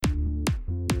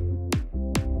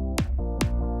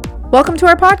Welcome to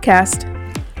our podcast,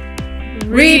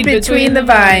 Read Between the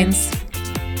Vines,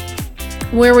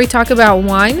 where we talk about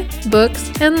wine, books,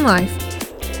 and life.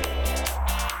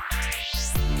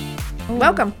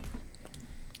 Welcome.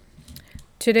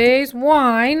 Today's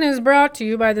wine is brought to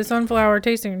you by the Sunflower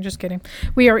Tasting Room. Just kidding.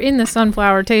 We are in the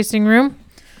Sunflower Tasting Room.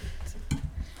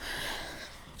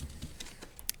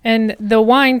 And the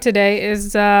wine today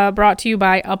is brought to you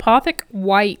by Apothic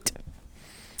White.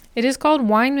 It is called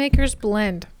Winemaker's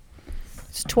Blend.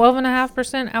 It's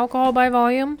 12.5% alcohol by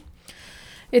volume.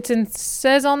 It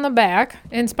says on the back,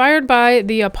 inspired by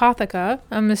the Apotheca,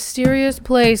 a mysterious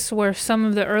place where some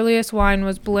of the earliest wine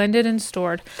was blended and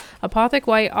stored. Apothic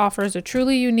White offers a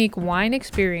truly unique wine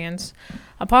experience.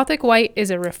 Apothic White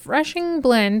is a refreshing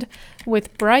blend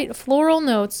with bright floral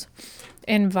notes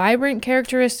and vibrant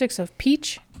characteristics of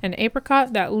peach and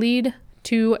apricot that lead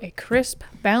to a crisp,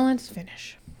 balanced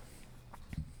finish.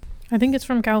 I think it's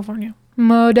from California.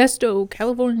 Modesto,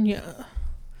 California.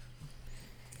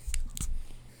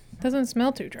 Doesn't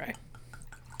smell too dry.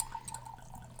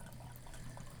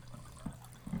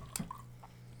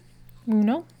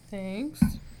 Uno. Thanks.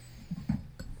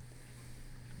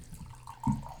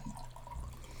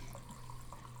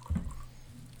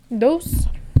 Dos.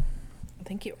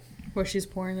 Thank you. While she's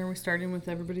pouring, are we starting with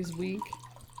everybody's week?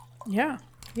 Yeah.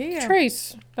 Yeah.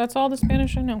 Trace. That's all the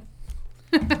Spanish I know.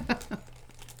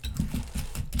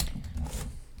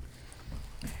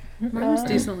 Mine was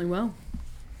decently well.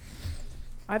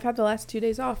 I've had the last 2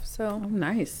 days off, so Oh,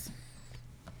 nice.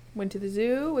 went to the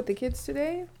zoo with the kids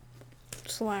today.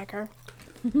 Slacker.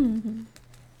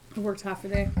 I worked half a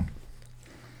day.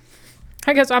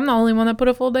 I guess I'm the only one that put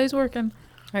a full day's work in.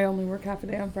 I only work half a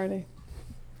day on Friday.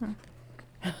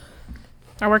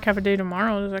 I work half a day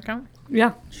tomorrow. Does that count?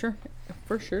 Yeah, sure.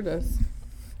 For sure does.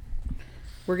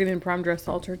 We're getting prom dress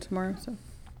altered tomorrow, so.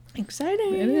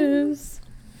 Exciting. It is.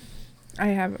 I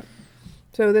have.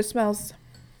 So this smells.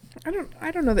 I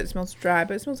don't know that it smells dry,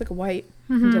 but it smells like a white.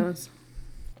 It does.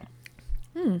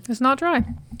 It's not dry.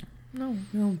 No.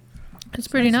 No, It's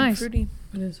pretty nice. Fruity.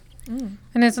 it is. And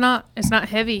it's not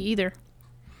heavy either.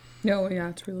 No, yeah,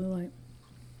 it's really light.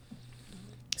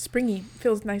 Springy.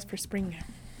 Feels nice for spring.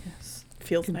 Yes.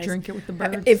 Feels You can nice. drink it with the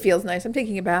birds. It feels nice. I'm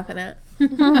taking a bath in it.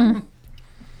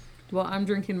 Well, I'm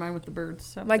drinking mine with the birds.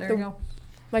 So Like there you the- go.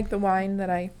 Like the wine that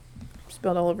I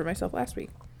spilled all over myself last week.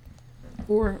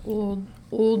 Or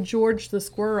old George the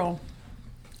squirrel.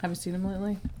 Have you seen him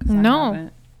lately? 'Cause No. I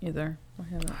haven't either. I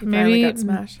haven't. He finally Maybe- got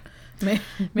smashed.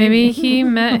 Maybe he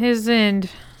met his end.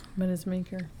 Met his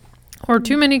maker. Or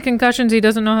too many concussions, he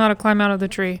doesn't know how to climb out of the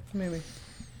tree. Maybe.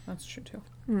 That's true too.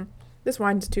 This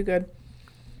wine's too good.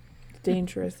 It's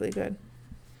dangerously good.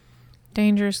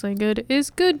 Dangerously good is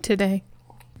good today.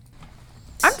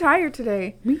 I'm tired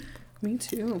today. Me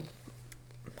too.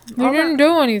 We didn't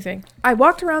do anything. I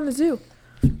walked around the zoo.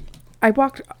 I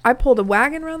pulled a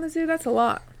wagon around the zoo. That's a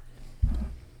lot.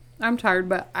 I'm tired,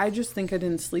 but I just think I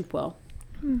didn't sleep well.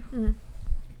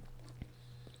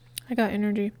 I got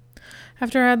energy.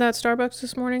 After I had that Starbucks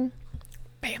this morning,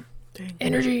 bam,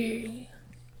 energy.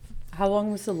 How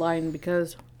long was the line?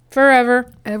 Because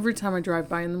Forever. every time I drive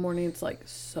by in the morning, it's like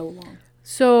so long.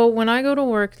 So when I go to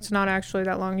work, it's not actually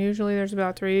that long. Usually there's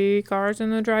about 3 cars in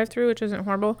the drive-thru, which isn't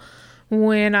horrible.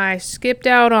 When I skipped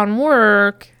out on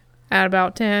work at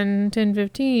about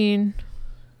 10:15,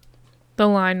 the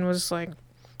line was like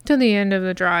to the end of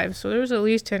the drive. So there was at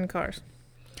least 10 cars.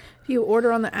 You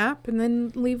order on the app and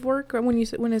then leave work when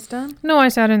it's done? No, I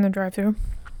sat in the drive-thru.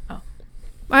 Oh.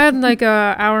 I had like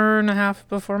a hour and a half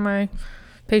before my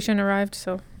patient arrived,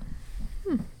 so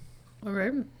All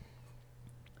right.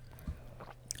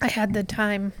 I had the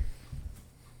time.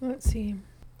 Let's see.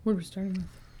 What are we starting with?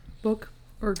 Book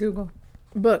or Google?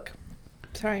 Book.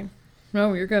 Sorry.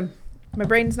 No, you're good. My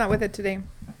brain's not with it today.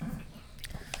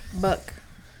 Book.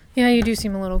 Yeah, you do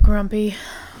seem a little grumpy.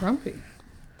 Grumpy.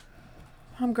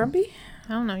 I'm grumpy?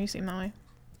 I don't know, you seem that way.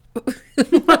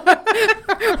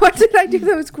 What did I do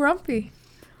that was grumpy?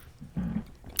 I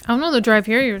don't know, the drive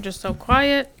here, you're just so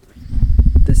quiet.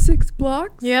 The 6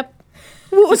 blocks? Yep.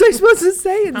 What was I supposed to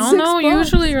say in I 6 don't know. blocks?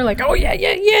 Usually you're like, oh,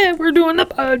 yeah, we're doing the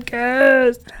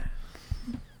podcast.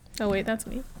 Oh, wait, that's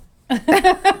me. I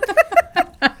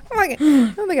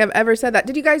don't think I've ever said that.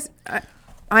 Did you guys...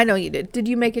 I know you did. Did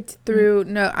you make it through...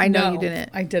 No, I know you didn't.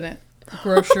 I didn't.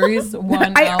 Groceries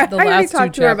won out the I already last 2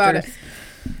 talked to her about chapters.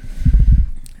 it.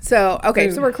 So, okay,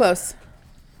 so Food. we're close.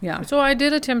 Yeah. So I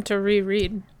did attempt to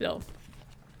reread, though.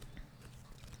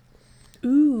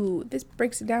 Ooh, this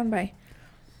breaks it down by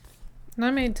And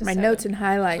I made to my 7. notes and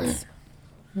highlights.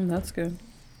 That's good.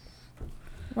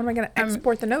 What am I going to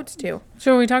export the notes to?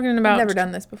 So are we talking I've about... never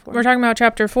done this before. We're talking about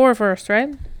chapter 4 first,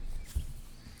 right?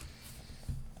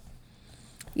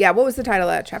 Yeah, what was the title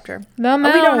of that chapter? The Oh, we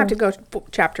don't have to Mouth. go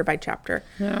chapter by chapter.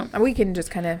 Yeah. We can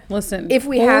just kind of... Listen, If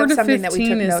we 4 have to something that we 15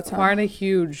 took is notes on. quite a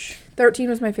huge. 13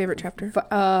 was my favorite chapter.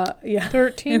 Yeah.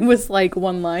 13? It was like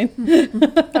one line.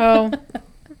 Oh.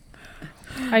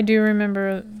 I do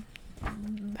remember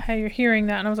how you're hearing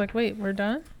that, and I was like, wait, we're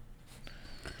done?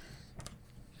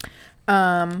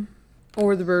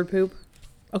 Or the bird poop.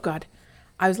 Oh, God.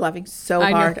 I was laughing so I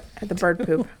know. hard at the bird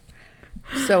poop.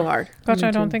 So hard. Gosh, Me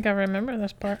I don't too. think I remember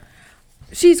this part.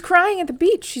 She's crying at the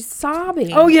beach. She's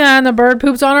sobbing. Oh, yeah, and the bird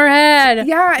poops on her head.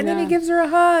 Yeah, and then he Yeah. gives her a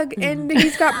hug, and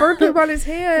he's got bird poop on his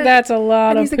hand. That's a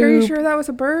lot and of he's like, "Are you poop. sure that was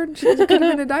a bird? She could have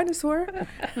been a dinosaur."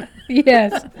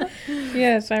 Yes.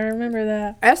 Yes, I remember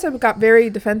that. Essa got very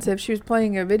defensive. She was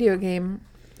playing a video game,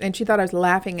 and she thought I was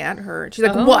laughing at her. She's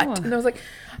like, Oh. "What?" And I was like,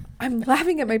 "I'm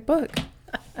laughing at my book."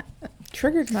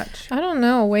 Triggered much. I don't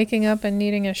know, waking up and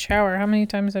needing a shower. How many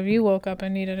times have you woke up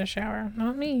and needed a shower?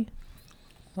 Not me.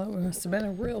 Well, it must have been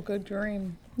a real good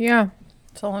dream. Yeah.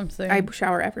 That's all I'm saying. I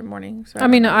shower every morning. So I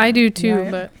mean, I do too, Yeah, yeah.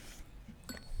 but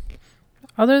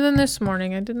other than this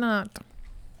morning, I did not.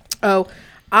 Oh,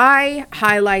 I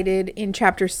highlighted in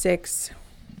chapter 6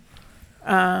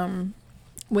 when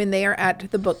they are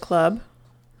at the book club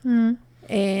Hmm.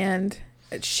 and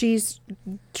she's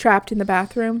trapped in the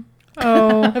bathroom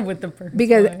Oh, with the first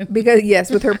because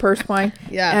yes, with her purse wine.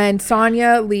 Yeah. And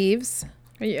Sonia leaves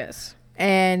yes.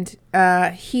 and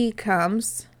he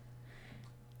comes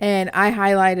and I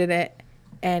highlighted it,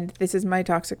 and this is my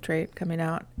toxic trait coming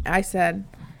out. I said,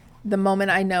 the moment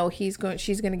I know she's going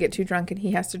to get too drunk and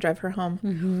he has to drive her home.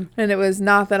 Mm-hmm. And it was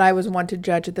not that I was one to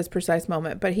judge at this precise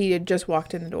moment, but he had just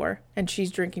walked in the door and she's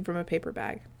drinking from a paper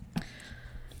bag.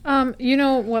 You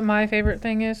know what my favorite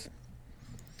thing is?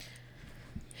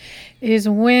 Is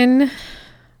when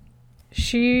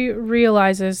she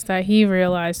realizes that he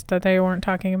realized that they weren't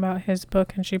talking about his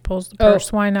book, and she pulls the Oh.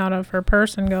 purse wine out of her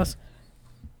purse and goes,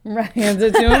 Right. Hands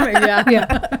it to him. Yeah.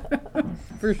 yeah.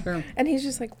 For sure. And he's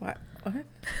just like, what?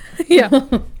 Yeah.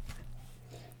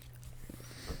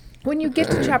 When you get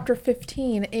to chapter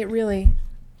 15, it really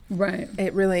Right.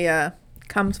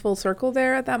 comes full circle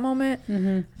there at that moment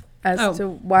Mm-hmm. as Oh. to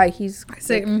why he's I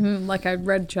say, like I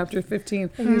read chapter 15.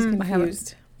 he's I haven't.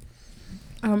 confused.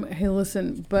 Hey,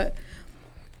 listen, but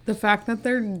the fact that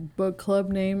their book club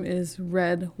name is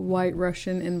Red, White,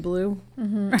 Russian, and Blue.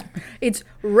 It's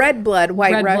red blood,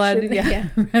 white Red Russian. blood,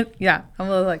 yeah. Yeah. I'm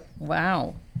like,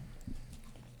 wow.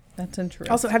 That's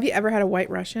interesting. Also, have you ever had a white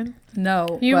Russian?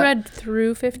 no. You but- read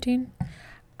through 15?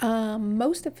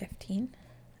 Most of 15.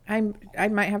 I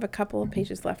might have a couple of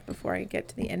pages left before I get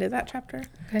to the end of that chapter.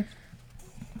 Okay.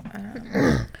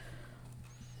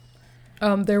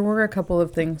 There were a couple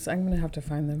of things. I'm going to have to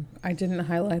find them. I didn't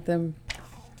highlight them.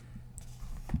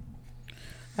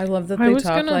 I love that I they was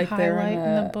talk going to like they're highlight in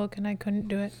in the a, book, and I couldn't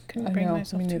do it. Couldn't I bring know,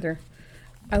 myself me to. neither.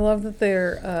 I love that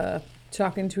they're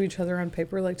talking to each other on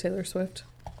paper like Taylor Swift.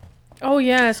 Oh,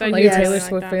 yes. I Like do Yes. a Taylor really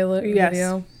Swift like that. Yes.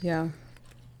 video. Yeah.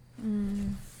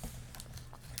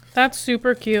 That's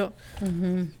super cute.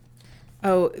 Mm-hmm.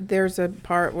 Oh, there's a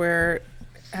part where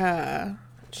I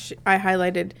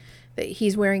highlighted that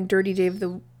he's wearing Dirty Dave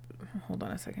the... Hold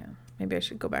on a second. Maybe I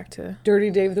should go back to... Dirty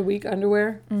Dave the Week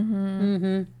underwear.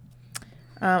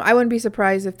 I wouldn't be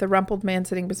surprised if the rumpled man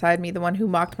sitting beside me, the one who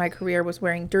mocked my career, was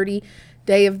wearing Dirty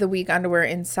Day of the Week underwear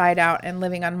inside out and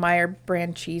living on Meyer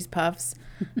brand cheese puffs.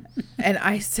 And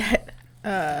I said,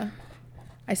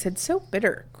 so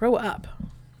bitter. Grow up.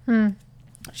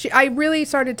 I really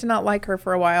started to not like her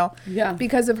for a while Yeah.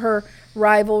 because of her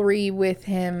rivalry with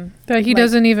him. That he Like,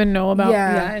 doesn't even know about.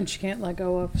 Yeah. Yeah, and she can't let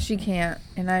go of. She can't.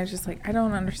 And I was just like, I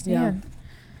don't understand.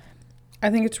 I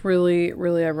think it's really,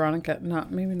 really ironic.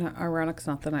 Maybe not ironic's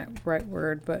not the right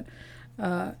word, but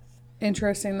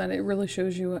interesting that it really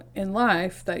shows you in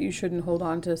life that you shouldn't hold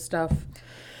on to stuff.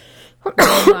 No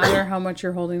matter how much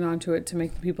you're holding on to it to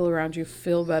make the people around you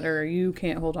feel better, you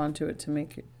can't hold on to it to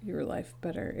make your life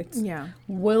better. It's Yeah.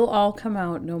 will all come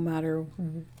out no matter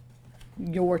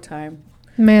your time.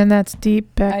 Man, that's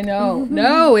deep, Beck. I know.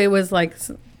 No, it was like,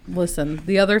 listen,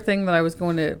 the other thing that I was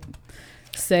going to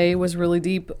say was really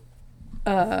deep.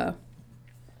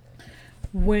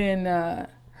 When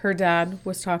her dad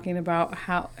was talking about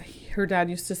how her dad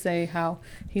used to say how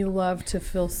he loved to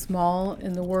feel small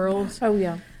in the world, Oh,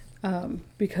 yeah.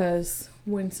 because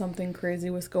when something crazy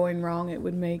was going wrong, it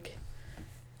would make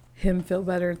him feel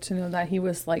better to know that he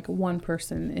was like one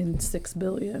person in 6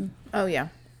 billion. Oh, yeah.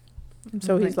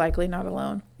 So he's likely not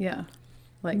alone. Yeah.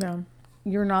 Like, No.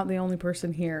 you're not the only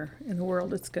person here in the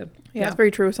world. It's good. Yeah, it's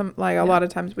very true. A Yeah. lot of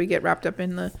times we get wrapped up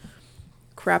in the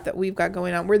crap that we've got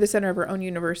going on. We're the center of our own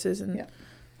universes, and Yeah.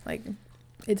 like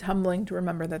it's humbling to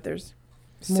remember that there's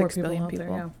More 6 people billion out there,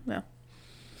 people.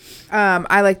 Yeah.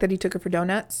 I like that he took her for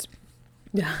donuts.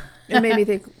 Yeah. It made me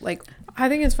think, like, I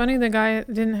think it's funny the guy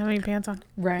didn't have any pants on.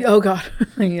 Right. oh God.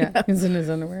 Yeah. He's in his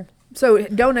underwear. So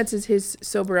donuts is his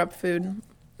sober up food.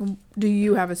 Do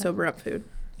you have a sober up food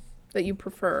that you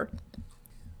prefer?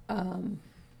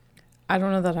 I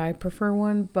don't know that I prefer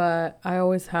one, but I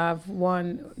always have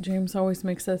one. James always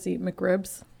makes us eat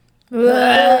McRibs.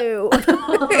 Ew.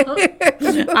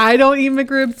 I don't eat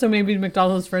McRibs, so maybe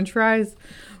McDonald's French fries.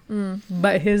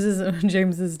 But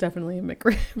James is definitely a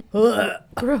McRib.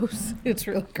 Gross. It's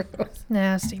really gross.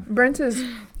 Nasty. Brent says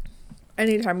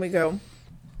anytime we go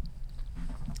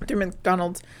to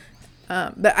McDonald's,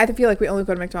 but I feel like we only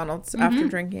go to McDonald's after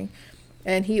drinking,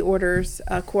 and he orders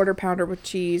a 1/4 pounder with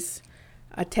cheese,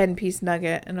 a 10-piece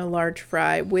nugget, and a large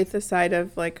fry with a side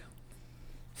of like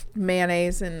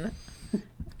mayonnaise, and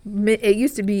it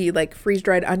used to be like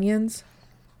freeze-dried onions,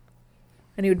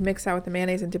 and he would mix that with the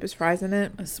mayonnaise and dip his fries in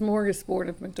it. A smorgasbord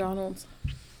of McDonald's.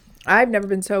 I've never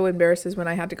been so embarrassed as when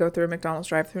I had to go through a McDonald's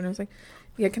drive-thru, and I was like,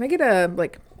 "Yeah, can I get a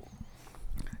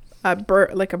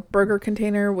burger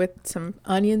container with some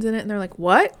onions in it?" And they're like,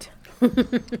 "What?" I'm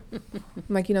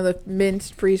like, the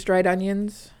minced freeze-dried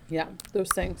onions. Yeah, those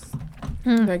things.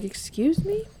 They're like, "Excuse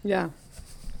me?" Yeah.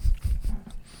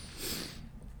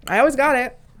 I always got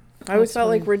it. I always That's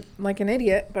felt funny. like an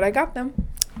idiot, but I got them.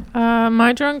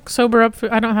 My drunk sober up food.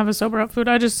 I don't have a sober up food.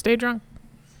 I just stay drunk.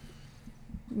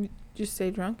 Just stay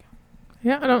drunk.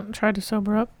 Yeah, I don't try to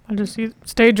sober up. I just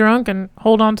stay drunk and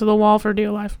hold on to the wall for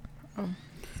dear life.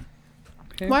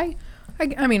 Okay. Why?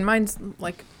 I mean, mine's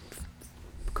like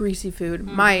greasy food.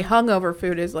 My hungover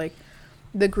food is like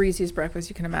the greasiest breakfast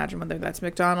you can imagine, whether that's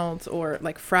McDonald's or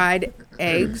like fried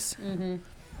eggs.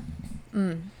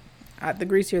 The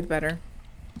greasier the better.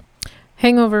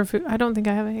 Hangover food. I don't think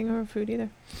I have a hangover food either.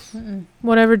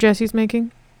 Whatever Jesse's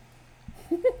making.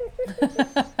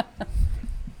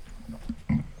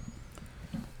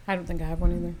 I don't think I have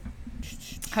one either.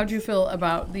 How do you feel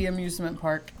about the amusement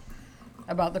park?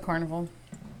 About the carnival?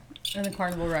 And the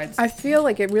carnival rides? I feel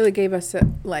like it really gave us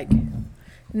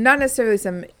not necessarily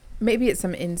maybe it's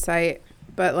some insight,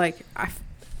 but like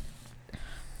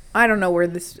I don't know where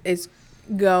this is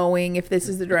going, if this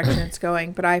is the direction it's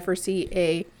going, but I foresee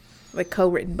a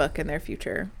co-written book in their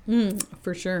future.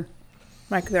 For sure.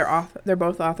 Like they're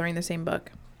both authoring the same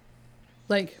book.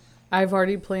 Like, I've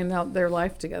already planned out their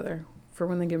life together for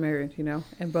when they get married,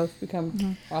 and both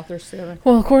become authors together.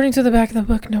 Well, according to the back of the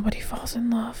book, nobody falls in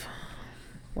love.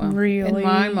 Well, Really? in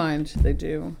my mind, they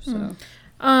do. So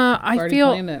I already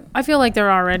planned feel it. I feel like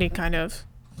they're already kind of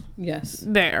Yes.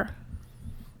 there.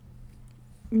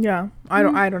 Yeah, I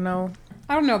don't know.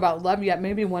 I don't know about love yet.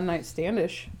 Maybe one night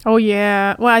standish. Oh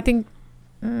yeah. Well, I think.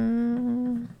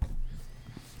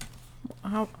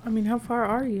 How far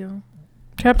are you?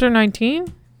 Chapter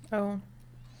 19. Oh,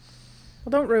 well,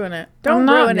 don't ruin it. I'm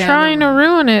not trying to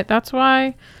ruin it. That's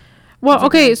why. Well, It's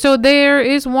okay. okay. So there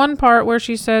is one part where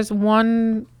she says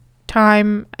one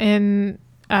time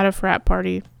at a frat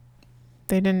party,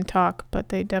 they didn't talk, but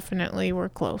they definitely were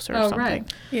close or something.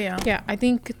 Right. Yeah. Yeah, I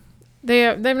think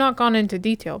they've not gone into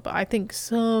detail, but I think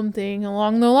something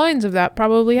along the lines of that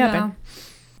probably happened.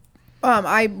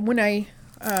 When I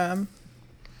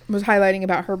was highlighting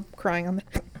about her crying on the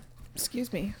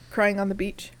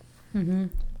beach. Mm-hmm.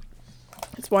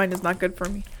 This wine is not good for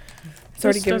me. It's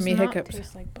already This giving does me not hiccups.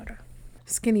 taste like butter.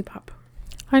 Skinny pop.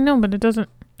 I know, but it doesn't.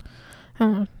 I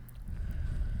don't know.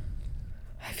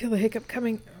 I feel the hiccup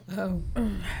coming. Oh.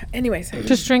 Anyways,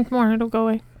 Just drink more; it'll go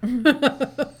away.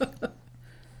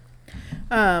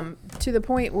 to the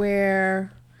point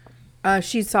where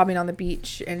she's sobbing on the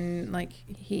beach, and like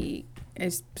he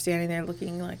is standing there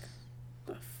looking like,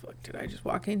 the fuck did I just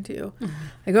walk into?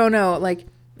 Like, oh no, like,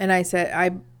 and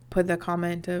I put the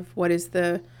comment of when is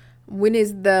the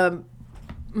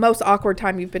most awkward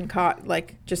time you've been caught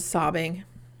like just sobbing.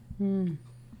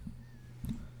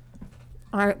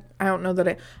 I don't know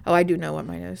that I do know what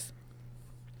mine is.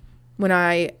 When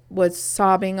I was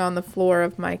sobbing on the floor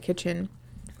of my kitchen,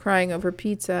 crying over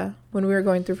pizza when we were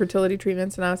going through fertility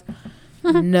treatments, and I was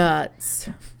nuts.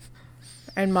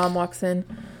 And Mom walks in,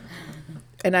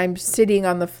 and I'm sitting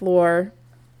on the floor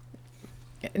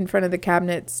in front of the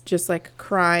cabinets, just like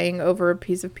crying over a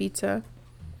piece of pizza.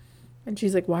 And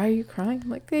she's like, "Why are you crying?" I'm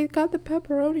like, "They got the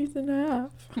pepperonis in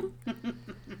half."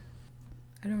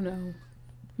 I don't know.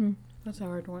 That's a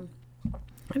hard one.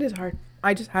 It is hard.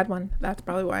 I just had one. That's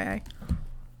probably why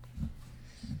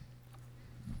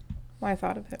I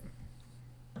thought of it.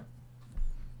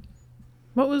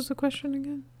 What was the question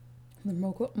again? The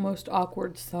most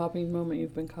awkward sobbing moment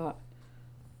you've been caught.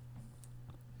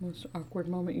 Most awkward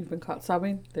moment you've been caught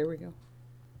sobbing? There we go.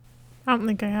 I don't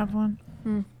think I have one.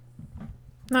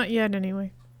 Not yet,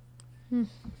 anyway.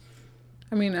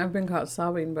 I mean, I've been caught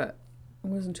sobbing, but it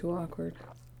wasn't too awkward.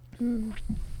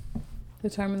 The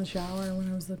time in the shower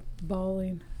when I was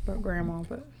bawling about grandma,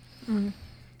 but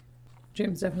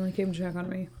James definitely came to check on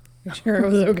me. Make sure I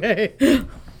was okay.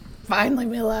 Finally,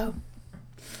 Willow.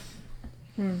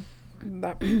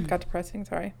 That got depressing.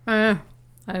 Sorry. I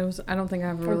don't think I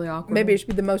have a really awkward. Maybe it should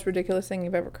be the most ridiculous thing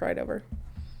you've ever cried over.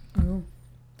 Oh.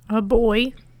 A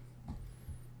boy.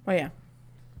 Oh yeah.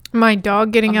 My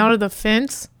dog getting out of the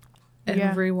fence.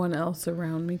 Everyone else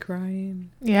around me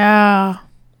crying. Yeah.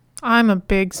 I'm a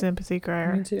big sympathy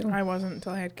crier. Me too. I wasn't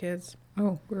until I had kids.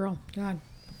 Oh, girl. God.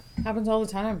 Happens all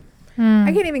the time.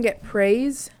 I can't even get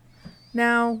praise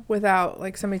now without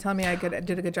like somebody telling me I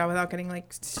did a good job without getting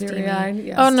like steamy.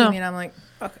 Teary-eyed, Oh, no. Steamy, and I'm like,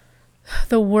 okay.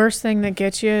 The worst thing that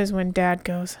gets you is when dad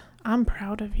goes, I'm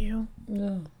proud of you.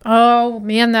 Ugh. Oh,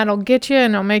 man, that'll get you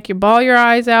and it'll make you bawl your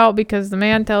eyes out because the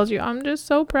man tells you, I'm just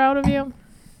so proud of you.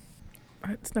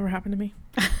 It's never happened to me.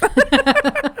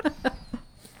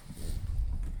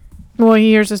 Well, he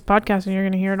hears this podcast and you're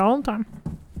going to hear it all the time.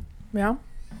 Yeah.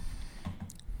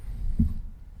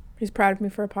 He's proud of me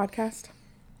for a podcast.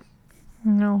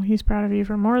 No, he's proud of you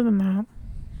for more than that.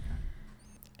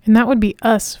 And that would be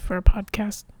us for a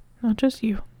podcast, not just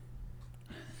you.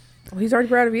 Well, he's already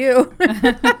proud of you.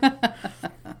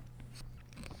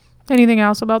 Anything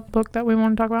else about the book that we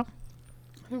want to talk about?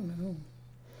 I don't know.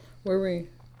 Where were we?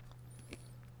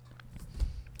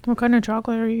 What kind of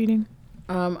chocolate are you eating?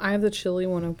 I have the chili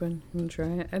one open. I'm gonna try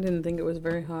it. I didn't think it was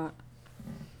very hot.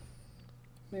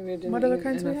 Maybe I didn't. What other eat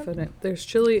kinds do we enough have? of it. There's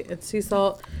chili, it's sea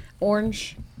salt,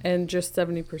 orange, and just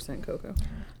 70% cocoa.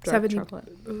 Dark 70 chocolate.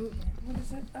 Ooh, what is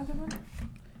that other one?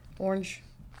 Orange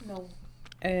No,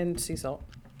 and sea salt.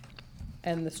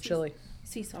 And this chili.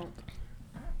 sea salt.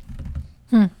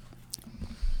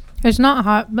 It's not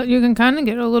hot, but you can kind of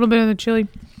get a little bit of the chili.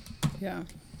 Yeah.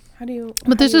 How do you?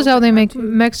 But this is how they make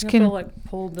Mexican. You have to, like,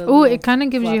 pull the Oh, little it kind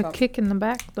of gives you flap a up. kick in the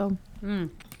back, though.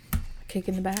 Kick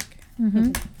in the back.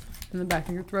 Mm-hmm. In the back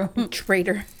of your throat.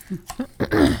 Traitor.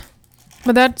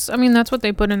 But that's what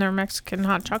they put in their Mexican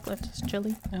hot chocolate. It's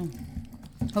chili.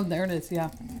 Oh, there it is. Yeah.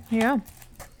 Yeah.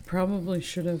 Probably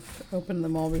should have opened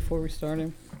them all before we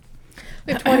started.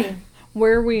 We have 20.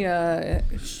 Where are we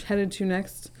headed to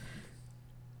next?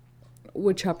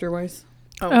 What chapter-wise?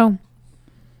 Oh.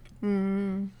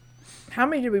 How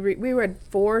many did we read? We read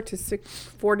 4 to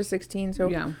 16. So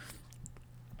Yeah.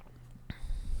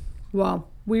 Well,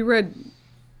 you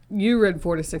read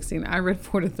 4 to 16. I read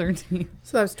 4 to 13.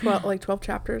 So that was 12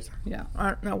 chapters. Yeah. I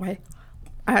don't know why.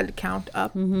 I had to count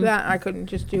up that. I couldn't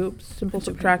just do simple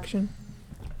subtraction.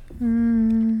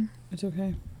 It's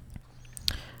okay.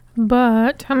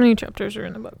 But how many chapters are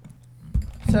in the book?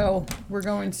 So we're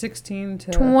going 16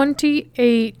 to...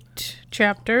 28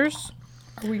 chapters.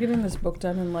 Are we getting this book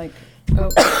done in like 2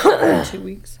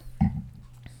 weeks?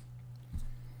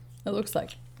 It looks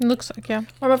like. It looks like, yeah.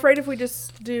 I'm afraid if we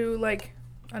just do like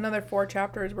another 4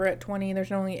 chapters, we're at 20.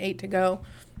 There's only 8 to go.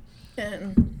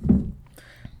 And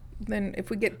then if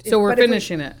we get... So we're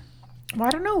finishing it. Well,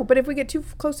 I don't know. But if we get too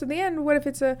close to the end, what if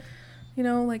it's a...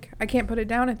 like I can't put it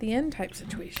down at the end type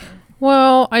situation.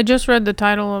 Well, I just read the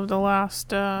title of the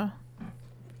last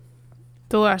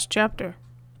chapter.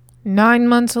 9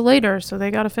 months later, so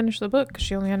they got to finish the book because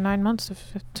she only had 9 months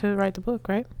to write the book,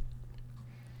 right?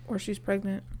 Or she's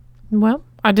pregnant. Well,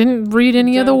 I didn't read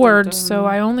any of the Dun, dun, words, dun. so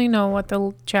I only know what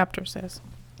the chapter says.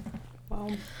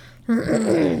 Well,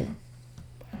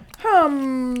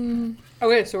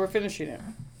 okay, so we're finishing it.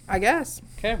 I guess.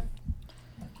 Okay.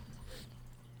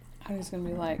 Heidi's gonna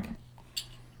be like,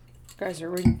 "You guys are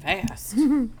reading fast."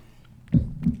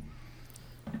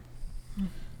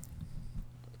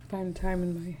 Find time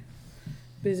in my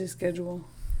busy schedule.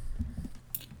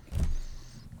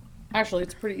 Actually,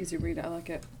 it's a pretty easy read. I like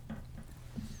it.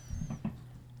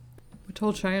 I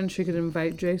told Cheyenne she could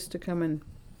invite Jace to come and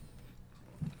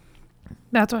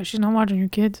That's why she's not watching your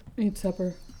kids. eat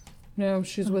supper. No,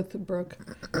 she's with Brooke.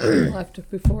 She left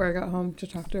before I got home to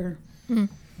talk to her.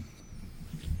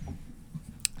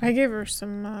 I gave her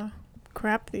some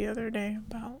crap the other day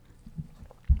about...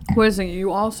 Wait a second,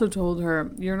 you also told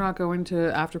her you're not going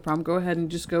to after prom. Go ahead and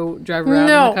just go drive around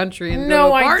in the country and go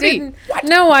to a party. I didn't.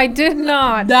 No, I did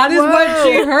not. That is what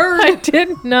she heard. I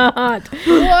did not.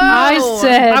 Whoa.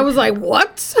 I was like,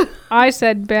 what? I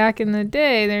said back in the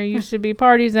day there used to be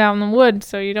parties out in the woods,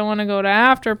 so you don't want to go to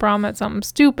after prom at something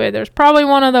stupid. There's probably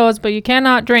one of those, but you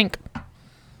cannot drink.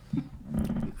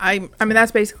 I mean,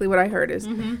 that's basically what I heard is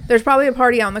there's probably a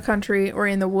party out in the country or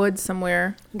in the woods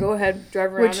somewhere. Go ahead,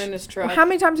 drive around in his truck. How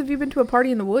many times have you been to a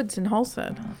party in the woods in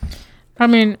Halstead? I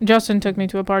mean, Justin took me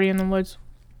to a party in the woods.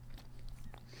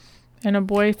 And a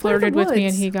boy flirted with me,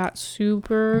 and woods? he got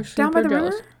super Down by the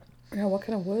jealous. river? Yeah, what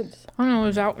kind of woods? I don't know, it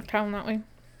was out of town that way.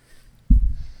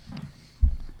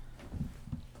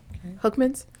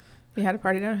 Hookman's? You had a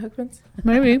party down at Hookman's?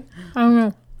 Maybe. I don't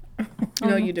know.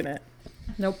 No, you didn't.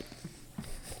 Nope.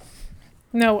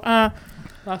 No,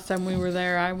 Last time we were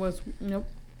there, I was nope.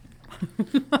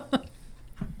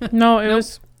 no, it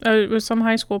was some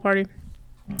high school party.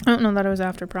 I don't know that it was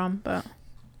after prom, but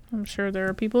I'm sure there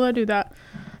are people that do that.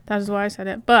 That is why I said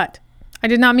it. But I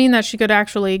did not mean that she could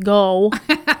actually go.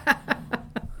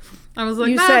 I was like,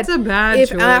 You that's said a bad If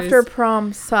choice. after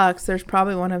prom sucks, there's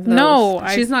probably one of those. No,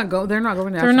 She's not go. They're not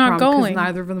going to. They're after not prom 'cause going.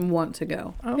 Neither of them want to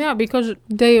go. Yeah, because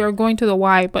they are going to the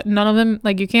Y, but none of them,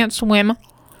 like, you can't swim.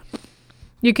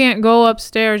 You can't go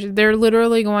upstairs. They're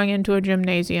literally going into a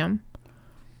gymnasium.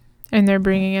 And they're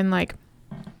bringing in, like,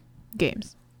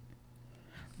 games.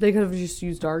 They could have just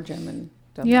used our gym and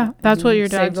done Yeah, that. that's what your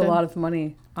dad saved said. a lot of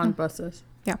money on buses.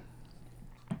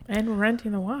 And we're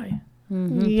renting the Y.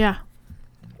 Mm-hmm. Yeah.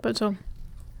 But so,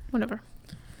 whatever.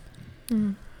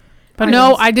 Mm. But I no,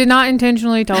 guess. I did not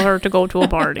intentionally tell her to go to a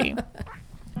party.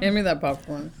 Hand me that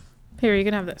popcorn. Here, you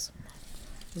can have this.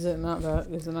 Is it not that?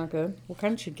 Is it not good? What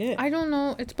kind did she get? I don't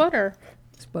know. It's butter.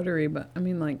 It's buttery, but I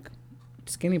mean like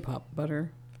skinny pop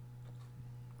butter.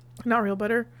 Not real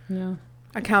butter. Yeah.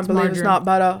 I can't It's believe it's margarine. not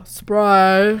butter.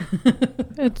 Spray.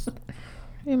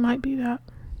 It might be that.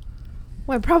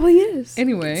 Well, it probably is.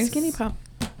 Anyways. Skinny pop.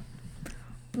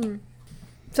 Mm.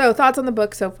 So, thoughts on the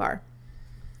book so far?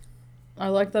 I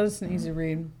like that it's an easy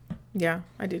read. Yeah,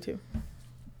 I do too.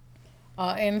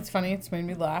 And it's funny. It's made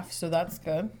me laugh, so that's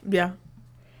good. Yeah.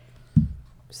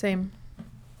 Same.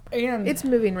 And It's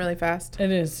moving really fast.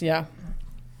 it is, yeah.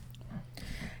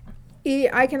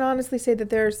 I can honestly say that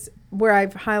there's where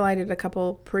I've highlighted a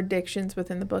couple predictions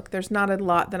within the book. There's not a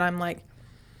lot that I'm like,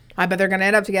 I bet they're going to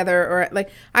end up together, or like,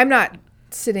 I'm not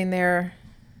sitting there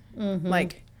Mm-hmm.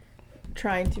 like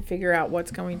trying to figure out what's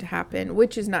going to happen,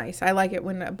 which is nice. I like it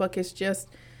when a book is just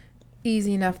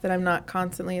easy enough that I'm not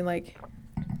constantly like,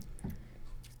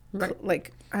 Right.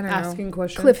 like, I don't Asking know,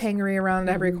 questions. cliffhangery around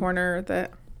every Mhm. corner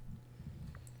that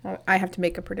I have to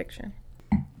make a prediction.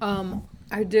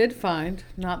 I did find,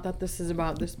 not that this is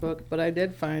about this book, but I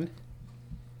did find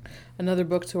another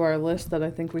book to our list that I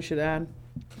think we should add.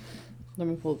 Let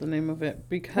me pull up the name of it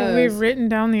because Have we written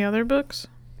down the other books?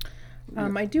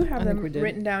 I do have I think them we did.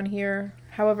 written down here.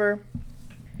 However,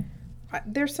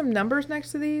 there's some numbers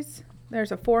next to these.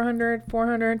 There's a 400,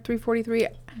 400, 343.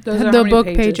 those are how The many book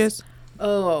pages.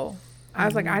 Oh, I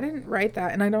was like, Mhm. I didn't write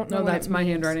that, and I don't know. No, what that's it my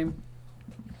means. handwriting.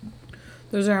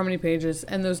 Those are how many pages,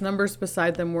 and those numbers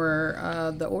beside them were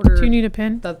the order Do you need a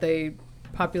pen? that they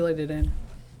populated in.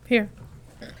 Here.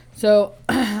 So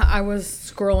I was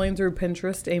scrolling through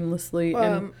Pinterest aimlessly,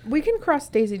 and We can cross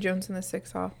Daisy Jones and the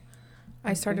Six off. I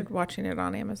Okay. started watching it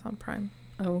on Amazon Prime.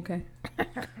 oh, okay.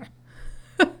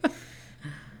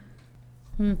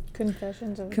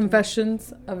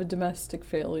 Confessions of a Domestic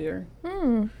Failure.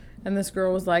 Hmm. And this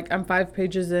girl was like, I'm 5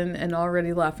 pages in and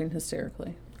already laughing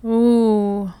hysterically.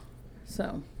 Ooh.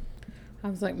 So I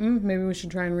was like, maybe we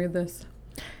should try and read this.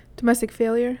 Domestic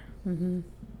failure. Mm-hmm.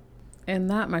 And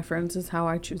that, my friends, is how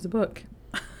I choose a book.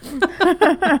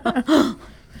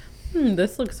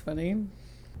 This looks funny.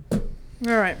 All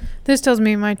right. This tells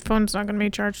me my phone's not going to be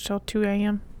charged till 2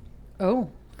 a.m. Oh,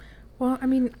 Well, I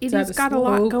mean, Is that it's a got a slow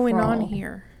lot going on crawl?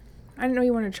 here. I didn't know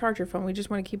you want to charge your phone. We just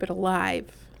want to keep it alive.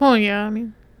 Oh, yeah, I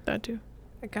mean, that too.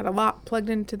 I got a lot plugged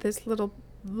into this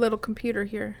little computer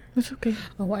here. It's okay.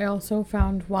 Oh, I also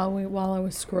found while I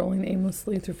was scrolling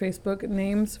aimlessly through Facebook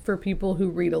names for people who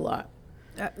read a lot.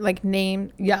 Like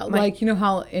name. Yeah, like you know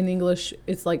how in English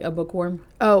it's like a bookworm.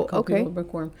 Oh, Call okay. people a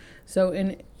bookworm. So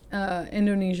in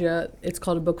Indonesia, it's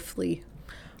called a book flea.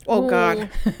 Oh, God.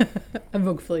 A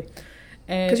book flea.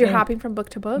 Because you're and hopping from book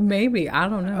to book? Maybe, I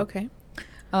don't know. Okay.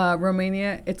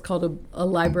 Romania, it's called a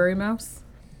library mouse.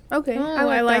 Okay. Oh,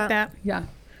 I like that. Yeah.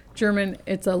 German,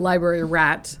 it's a library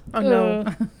rat. Oh, no.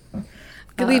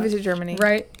 Uh, Leave it to Germany.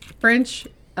 Right. French,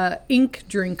 ink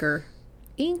drinker.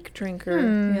 Ink drinker.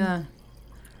 Yeah.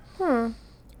 Hmm.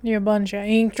 You a bunch of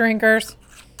ink drinkers.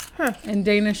 In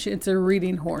Danish, it's a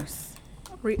reading horse.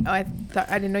 I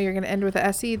didn't know you were going to end with a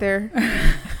SE there.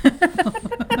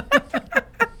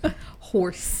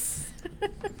 Horse.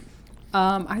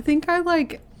 I think I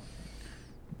like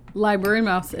library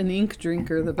mouse and ink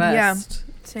drinker the best.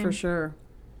 Same. For sure.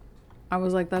 I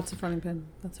was like, that's a funny pen.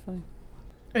 That's funny.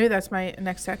 Oh, that's my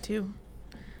next tattoo.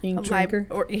 Ink A drinker.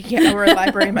 or a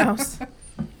library mouse.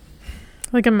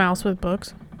 Like a mouse with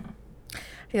books.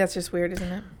 Yeah, that's just weird,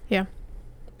 isn't it? Yeah.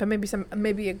 But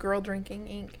maybe a girl drinking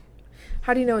ink.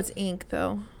 How do you know it's ink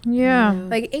though? Yeah.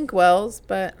 Like ink wells,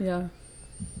 but Yeah.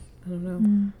 I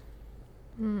don't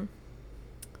know.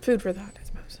 Food for thought, I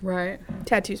suppose. Right.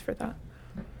 Tattoos for thought.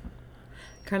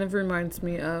 Kind of reminds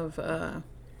me of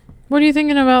What are you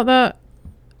thinking about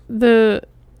the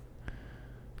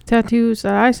tattoos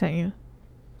that I sent you?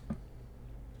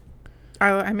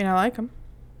 I mean, I like them.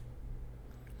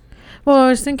 Well, I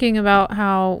was thinking about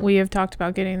how we have talked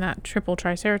about getting that triple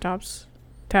triceratops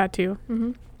tattoo.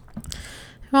 Mm-hmm.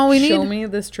 Well, we show need. me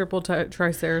this triple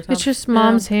triceratops. It's just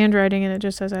mom's handwriting, and it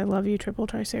just says, "I love you, triple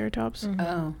triceratops."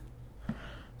 Oh.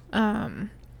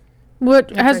 What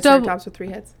has double? Triceratops with 3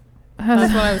 heads.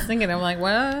 That's what I was thinking. I'm like,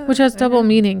 what? Which has double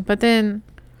meaning, but then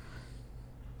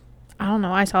I don't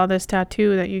know. I saw this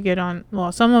tattoo that you get on.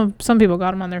 Well, some people got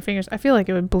them on their fingers. I feel like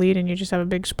it would bleed, and you just have a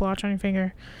big splotch on your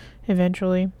finger,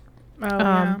 eventually. Oh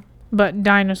yeah. But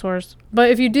dinosaurs.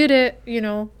 But if you did it,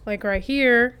 like right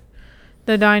here,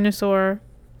 the dinosaur,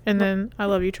 and then I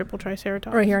love you, triple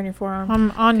triceratops. Right here on your forearm.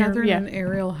 On Catherine your and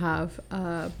Ariel have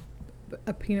a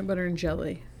peanut butter and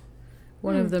jelly.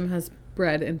 One of them has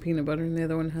bread and peanut butter, and the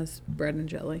other one has bread and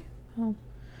jelly. Oh.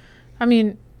 I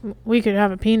mean, we could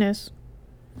have a penis.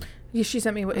 Yeah, she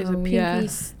sent me what is a pinky.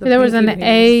 Yes. There was an pinky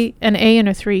A and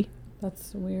a 3,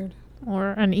 That's weird.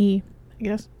 or an E, I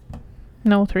guess.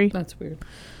 No, 3. That's weird.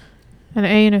 An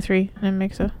A and a 3, and it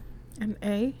makes An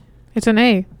A. it's an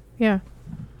A. Yeah.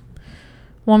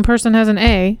 One person has an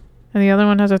A, and the other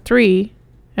one has a 3,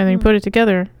 and then you put it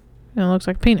together, and it looks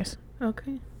like a penis.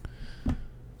 Okay.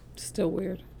 Still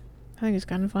weird. I think it's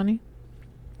kind of funny.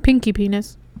 Pinky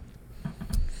penis.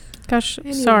 Gosh,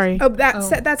 Anyways. sorry. Oh,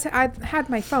 that's I had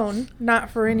my phone not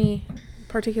for any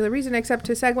particular reason except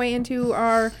to segue into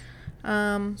our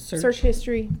search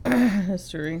history.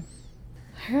 History.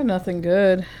 I got nothing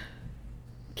good.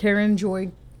 Karen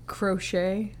Joy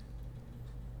Crochet.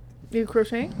 You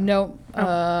crocheting? Nope.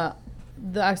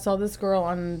 I saw this girl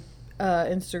on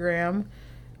Instagram,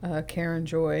 Karen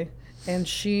Joy, and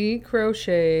she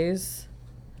crochets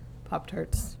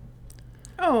Pop-Tarts.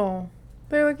 Oh,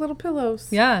 they're like little pillows.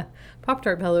 Yeah,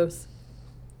 Pop-Tart pillows.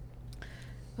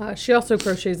 She also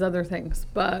crochets other things,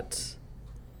 but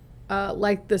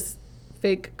like this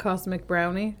fake cosmic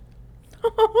brownie.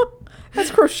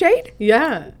 That's crocheted?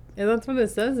 Yeah, that's what it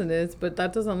says it is, but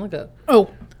that doesn't look it. Oh,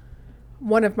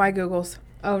 one of my Googles.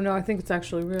 Oh, no, I think it's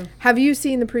actually real. Have you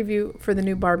seen the preview for the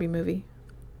new Barbie movie?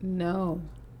 No.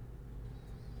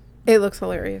 It looks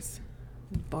hilarious.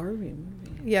 Barbie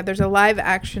movie. Yeah, there's a live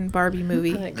action Barbie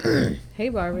movie. Like, hey,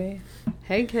 Barbie.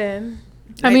 Hey, Ken.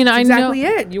 I mean, That's I exactly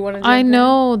know. it. You want to? I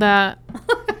know that.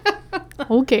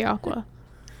 Okay, Aqua.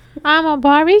 I'm a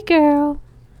Barbie girl.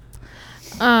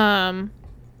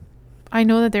 I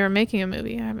know that they were making a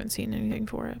movie. I haven't seen anything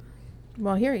for it.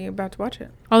 Well, here, you're about to watch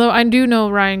it. Although I do know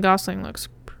Ryan Gosling looks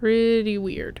pretty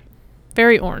weird.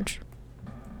 Very orange.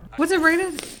 What's it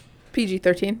rated?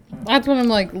 PG-13. That's what I'm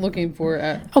like looking for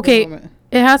at Okay. the moment.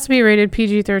 It has to be rated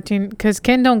PG-13 because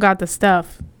Ken don't got the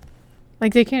stuff.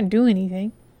 Like, they can't do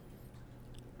anything.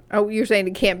 Oh, you're saying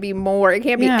it can't be more. It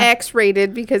can't be Yeah.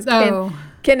 X-rated because Oh.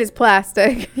 Ken is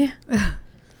plastic. Yeah.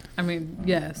 I mean,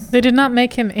 yes. They did not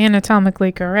make him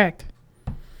anatomically correct.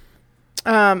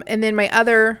 And then my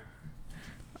other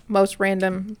most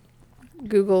random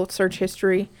Google search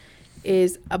history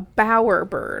is a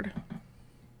bowerbird.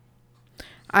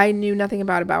 I knew nothing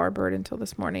about a bowerbird until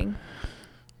this morning.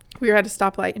 We were at a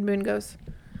stoplight and Boone goes,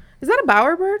 "Is that a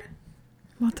bowerbird?"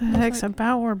 What the heck's a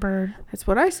bowerbird? That's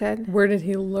what I said. Where did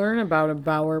he learn about a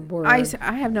bowerbird?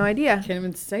 I have no idea. Can't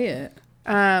even say it.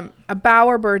 A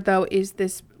bowerbird though is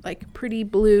this like pretty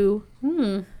blue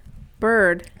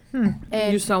bird.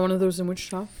 And You saw one of those in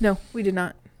Wichita? no, we did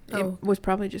not. Oh. It was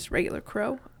probably just regular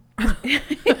crow. But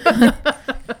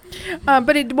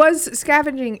it was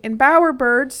scavenging, and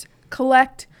bowerbirds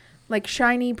collect like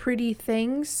shiny, pretty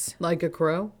things. Like a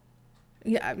crow?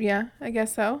 Yeah, I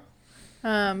guess so.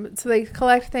 So they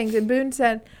collect things, and Boone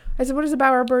said, I said, "What does a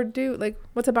bowerbird do? Like,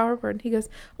 what's a bowerbird?" He goes,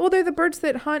 "Well, they're the birds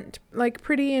that hunt like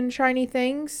pretty and shiny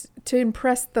things to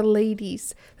impress the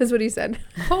ladies." That's what he said.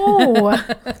 Oh.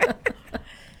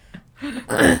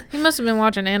 He must have been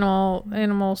watching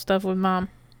animal stuff with mom.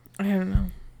 I don't know.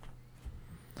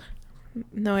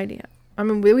 No idea. I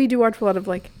mean, we do watch a lot of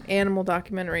like animal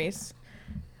documentaries.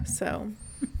 So,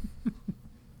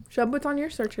 Shub, what's on your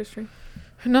search history?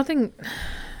 Nothing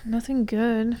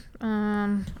good.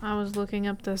 I was looking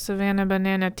up the Savannah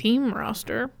Banana team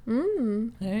roster.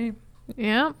 Hey.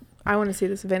 Yeah. I want to see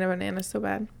the Savannah Bananas so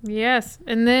bad. Yes.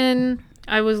 And then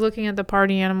I was looking at the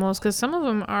party animals because some of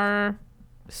them are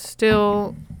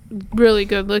still really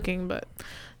good looking, but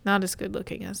not as good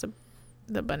looking as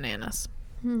the Bananas.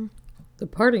 The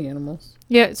party animals.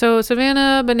 Yeah, so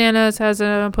Savannah Bananas has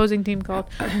an opposing team called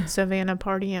Savannah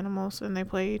Party Animals, and they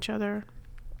play each other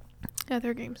at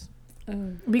their games.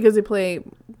 Because they play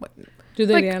Do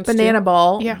they Like dance banana too?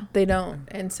 ball. Yeah. They don't.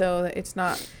 And so it's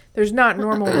not, there's not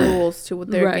normal rules to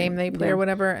their Right, game they play yeah. or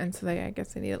whatever. And so I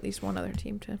guess they need at least one other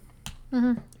team to.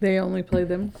 Mm-hmm. They only play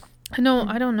them? No,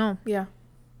 I don't know. Yeah.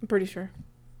 I'm pretty sure.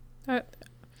 I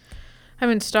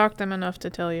haven't stalked them enough to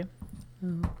tell you.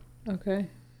 Oh, okay.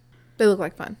 They look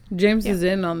like fun. James Yeah. is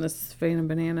in on this Savannah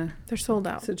Banana They're sold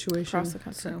out. situation. across the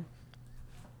country. So.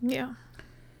 Yeah.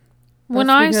 That's When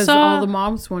I because saw all the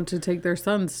moms want to take their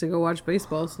sons to go watch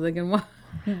baseball so they can watch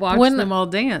When- them all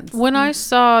dance. when I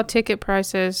saw ticket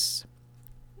prices,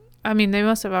 I mean they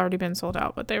must have already been sold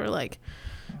out, but they were like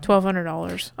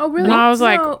 $1,200. Oh, really? And I was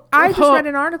like, I just oh. read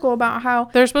an article about how.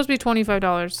 They're supposed to be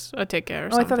 $25 a ticket or Oh, I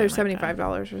something. thought they were like that.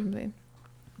 $75 or something.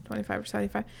 25 or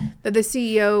 75. That the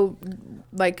CEO,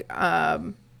 like,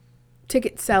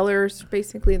 ticket sellers,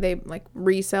 basically, they, like,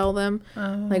 resell them.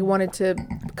 Like, wanted to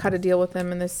cut a deal with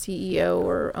them, and the CEO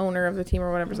or owner of the team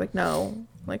or whatever's like, no.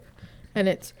 Like, and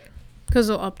it's. Because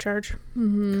they'll upcharge.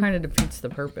 Kind of defeats the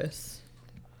purpose.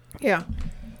 Yeah.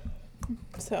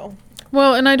 So.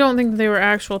 Well, and I don't think they were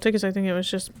actual tickets. I think it was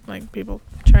just like people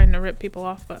trying to rip people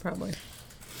off. But Probably.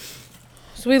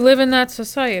 so we live in that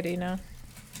society now.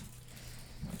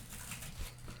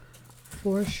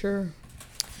 For sure.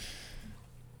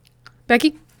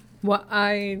 Becky? Well,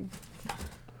 I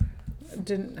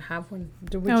didn't have one.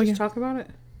 Did we Oh, just yeah. talk about it?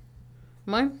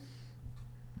 Mine?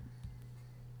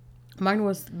 Mine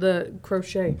was the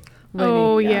crochet. lady.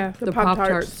 Oh, yeah. The Pop-Tarts.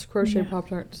 Pop-Tarts. Crochet Yeah.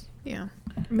 Pop-Tarts. Yeah.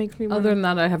 Makes me Other than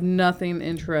that, I have nothing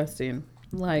interesting.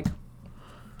 Like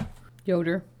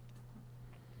Yoder.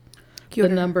 The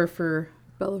number for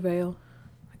Bella Vale.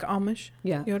 like Amish.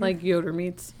 Yeah, Yoder? like Yoder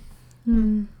meats.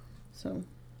 Mm. So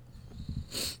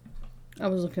I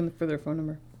was looking for their phone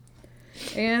number.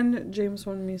 And James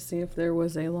wanted me to see if there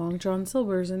was a Long John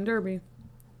Silver's in Derby.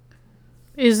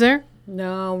 Is there?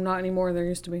 No, not anymore. There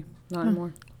used to be. Not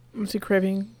anymore. Was he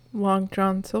craving Long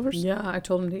John Silver's? Yeah, I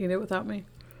told him to eat it without me.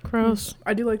 Gross.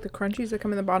 I do like the crunchies that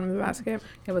come in the bottom of the basket.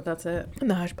 Yeah, but that's it. And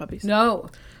the hush puppies. No.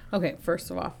 Okay, first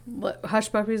of all,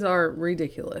 hush puppies are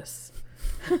ridiculous.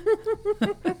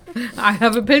 I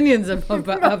have opinions of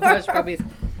hush puppies.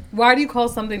 Why do you call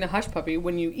something a hush puppy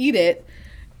when you eat it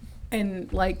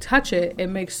and like touch it? It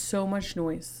makes so much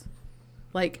noise.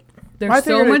 Like I there's so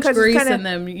figured it- much 'cause it's grease kinda- in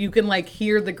them. You can like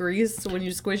hear the grease when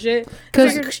you squish it.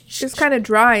 Because it's kind of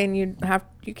dry and you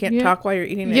can't Yeah. talk while you're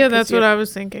eating it. Yeah, 'cause that's what I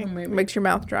was thinking. It Maybe. makes your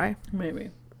mouth dry.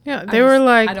 Maybe. Yeah, I they were just-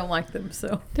 like, I don't like them,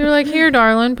 so. they were like, here,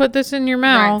 darling, put this in your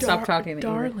mouth. Stop talking to me.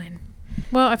 Darling.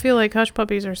 Well, I feel like hush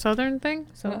puppies are Southern thing,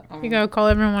 so Uh-uh. you gotta call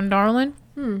everyone darling.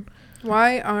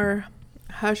 Why are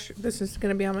hush? This is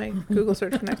going to be on my Google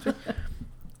search for next week.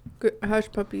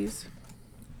 Hush puppies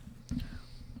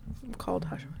called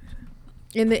hush puppies.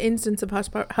 In the instance of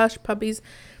hush puppies,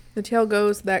 the tale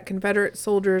goes that Confederate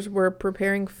soldiers were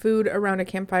preparing food around a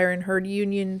campfire and heard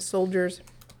Union soldiers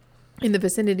in the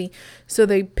vicinity, so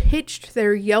they pitched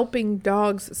their yelping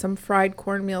dogs some fried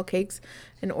cornmeal cakes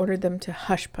and ordered them to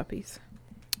hush puppies.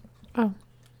 Oh,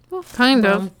 well, kind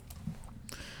of.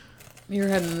 You're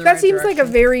heading in the That right seems like a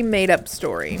direction. very made up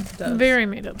story. It does. Very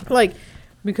made up. Like,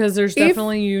 Because there's If-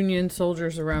 definitely Union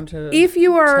soldiers around to. if you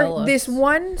tell are us. this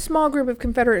one small group of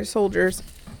Confederate soldiers,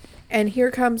 and here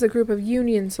comes a group of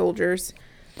Union soldiers,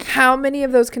 how many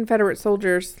of those Confederate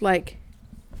soldiers, like,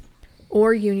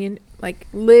 or Union, like,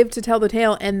 live to tell the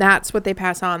tale, and that's what they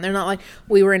pass on? They're not like,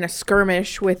 we were in a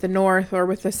skirmish with the North or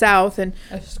with the South, and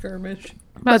a skirmish.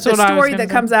 That's but the what I was story gonna that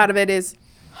say. comes out of it is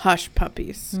hush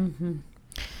puppies. I'm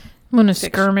gonna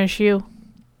Fiction. skirmish you.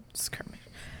 Skirmish.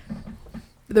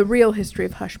 The real history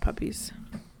of hush puppies.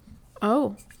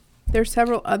 Oh, there's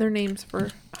several other names for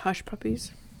hush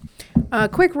puppies.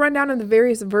 Quick rundown of the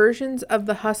various versions of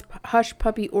the hush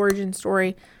puppy origin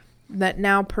story that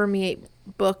now permeate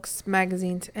books,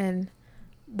 magazines, and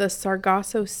the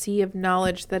Sargasso Sea of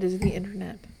knowledge that is the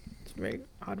internet. It's a very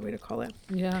odd way to call it.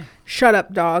 Yeah, Shut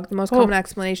up, dog. The most Oh. common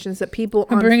explanation is that people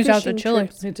It on brings out fishing the chili.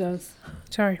 trips, it does.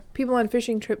 Sorry. people on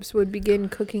fishing trips would begin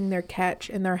cooking their catch,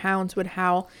 and their hounds would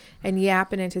howl and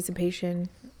yap in anticipation.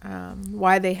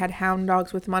 Why they had hound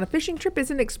dogs with them on a fishing trip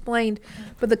isn't explained,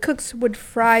 but the cooks would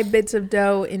fry bits of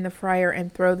dough in the fryer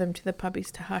and throw them to the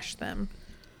puppies to hush them.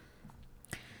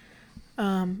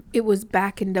 It was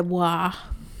back in the war,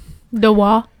 The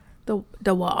wa.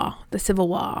 the war, the Civil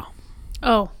War.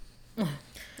 Oh.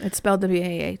 It's spelled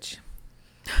W-A-H.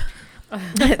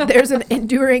 There's an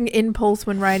enduring impulse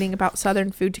when writing about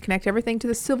Southern food to connect everything to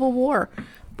the Civil War.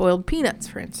 boiled peanuts,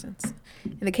 for instance.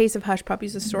 In the case of hush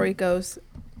puppies, the story goes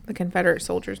the Confederate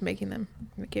soldiers making them.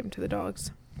 They gave them to the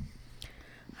dogs.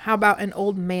 How about an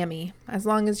old mammy? As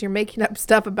long as you're making up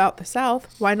stuff about the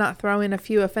South, why not throw in a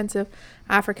few offensive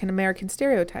African-American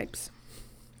stereotypes?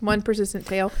 One persistent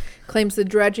tale claims the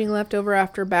dredging left over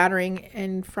after battering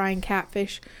and frying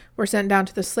catfish were sent down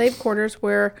to the slave quarters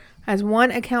where, as one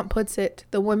account puts it,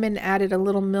 the women added a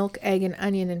little milk, egg, and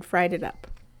onion and fried it up.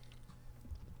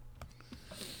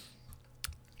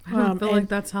 I don't feel like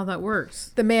that's how that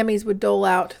works. The mammies would dole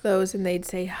out those and they'd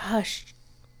say, "Hush,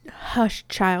 hush,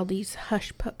 childies,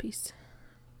 hush, puppies."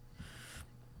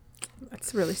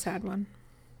 That's a really sad one.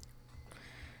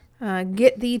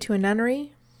 Get thee to a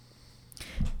nunnery.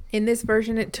 In this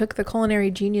version, it took the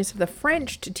culinary genius of the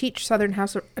French to teach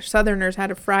Southerners how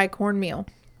to fry cornmeal.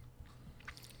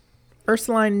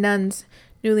 Ursuline nuns,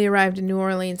 newly arrived in New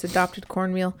Orleans, adopted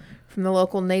cornmeal from the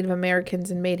local Native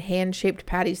Americans and made hand-shaped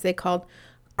patties they called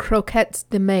croquettes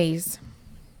de maize.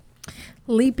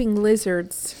 Leaping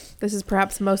lizards. This is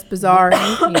perhaps the most bizarre.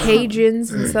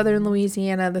 Cajuns in southern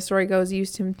Louisiana, the story goes,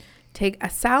 used to take a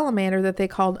salamander that they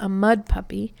called a mud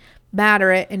puppy,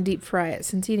 batter it, and deep fry it.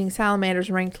 Since eating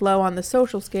salamanders ranked low on the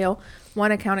social scale,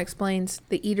 one account explains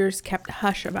the eaters kept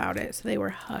hush about it, so they were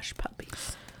hush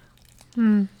puppies.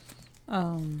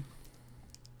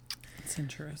 It's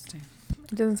interesting.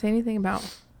 It doesn't say anything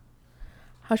about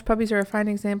hush puppies are a fine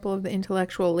example of the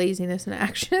intellectual laziness in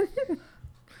action.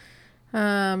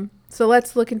 So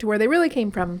let's look into where they really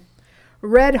came from.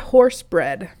 Red horse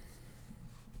bread.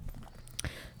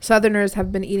 Southerners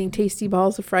have been eating tasty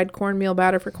balls of fried cornmeal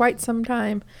batter for quite some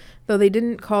time, though they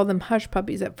didn't call them hush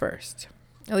puppies at first.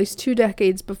 At least 2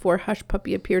 decades before hush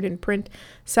puppy appeared in print,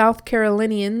 South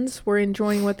Carolinians were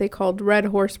enjoying what they called red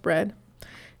horse bread. It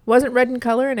wasn't red in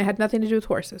color, and it had nothing to do with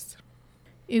horses.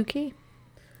 Uki?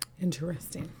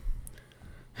 Interesting.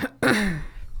 I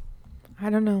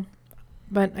don't know.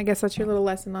 But I guess that's your little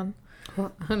lesson on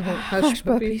Hush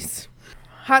puppies.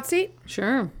 Hot seat?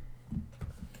 Sure.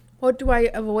 What do I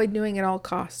avoid doing at all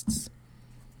costs?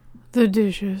 The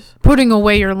dishes. Putting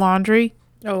away your laundry.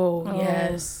 Oh,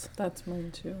 yes. That's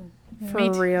mine too. For Me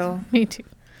too. real. Me too.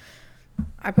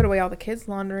 I put away all the kids'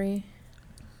 laundry.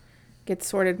 Gets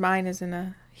sorted. Mine is in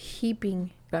a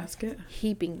heaping Basket?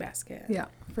 basket. Yeah,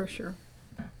 for sure.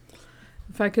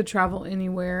 If I could travel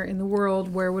anywhere in the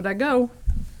world, where would I go?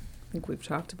 I think we've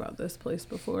talked about this place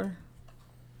before.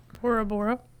 Bora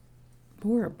Bora.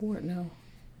 Bora Bora, no.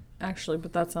 Actually,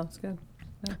 but that sounds good.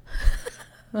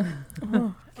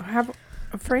 Oh, have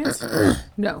France?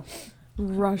 No.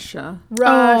 Russia.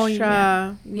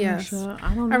 Russia. Yes. Russia.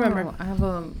 I don't know. I remember. I have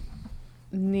a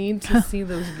need to see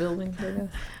those buildings,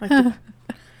 I guess.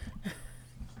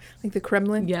 Like the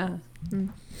Kremlin? Yeah.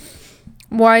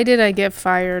 Why did I get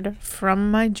fired from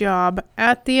my job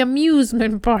at the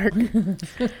amusement park?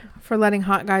 For letting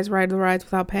hot guys ride the rides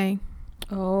without paying.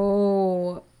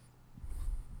 Oh.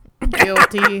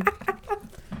 Guilty.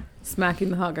 Smacking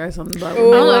the hot guys on the butt.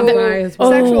 Oh.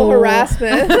 Sexual Oh.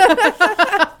 harassment.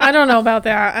 I don't know about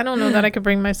that. I don't know that I could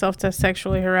bring myself to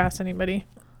sexually harass anybody.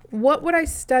 What would I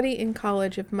study in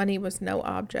college if money was no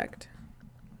object?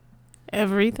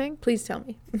 Everything? Please tell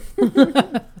me.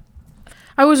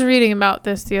 I was reading about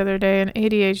this the other day, and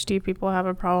ADHD people have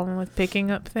a problem with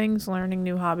picking up things, learning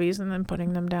new hobbies, and then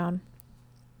putting them down.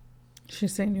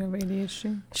 She's saying you have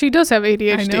ADHD. She does have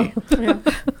ADHD. I know.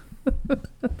 Yeah.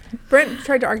 Brent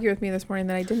tried to argue with me this morning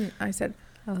that I didn't. I said,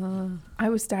 I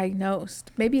was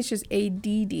diagnosed. Maybe it's just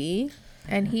ADD,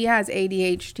 and he has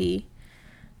ADHD.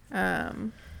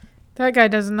 That guy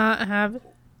does not have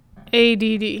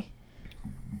ADD.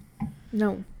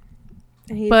 No.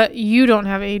 And But you don't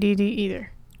have ADD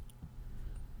either.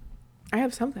 I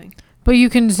have something. But you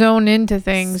can zone into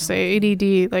things, say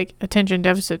ADD, like attention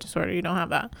deficit disorder. You don't have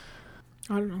that.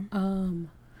 I don't know.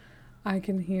 I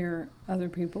can hear other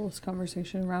people's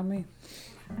conversation around me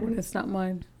when it's not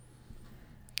mine.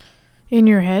 In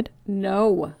your head?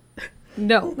 No.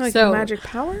 No. Like so, magic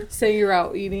power? say you're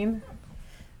out eating.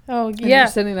 Oh, And yeah. you're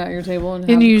sitting at your table and,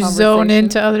 And having you a zone conversation,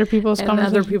 into other people's and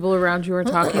conversation. other people around you are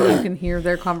talking. You can hear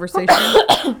their conversation.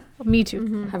 Me too.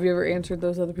 Mm-hmm. Have you ever answered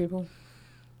those other people?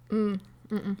 Mm.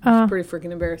 Pretty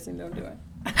freaking embarrassing. Don't do it.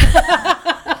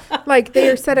 Like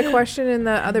they said a question and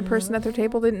the other person at their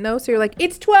table didn't know, so you're like,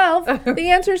 it's 12. The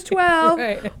answer's 12.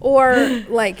 Right. Or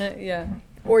like, Yeah.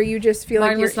 or you just feel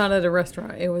Mine like you're. was not at a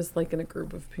restaurant. It was like in a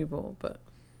group of people, but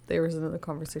there was another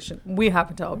conversation. We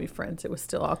happened to all be friends. It was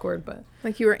still awkward, but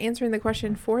Like you were answering the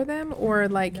question for them, or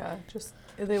like. yeah,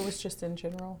 it was just in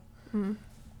general. Mm.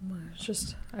 It's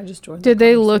just I just joined. Did the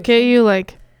they look at conversation. you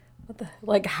like, What the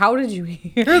like? How did you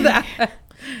hear that?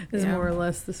 Is Yeah. more or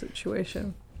less the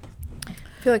situation.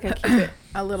 feel like I keep it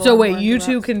a little. So on wait, more you under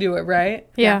two wraps. can do it, right?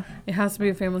 Yeah. It has to be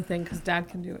a family thing because Dad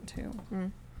can do it too.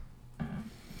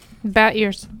 Bat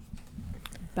ears.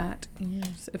 Bat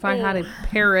ears. If I had a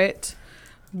parrot,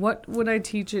 what would I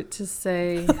teach it to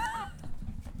say?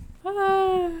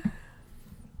 I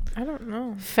don't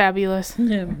know. Fabulous.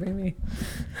 Yeah, maybe.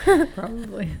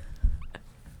 Probably.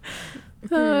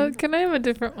 Can I have a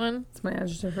different one? It's my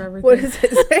adjective for everything. What does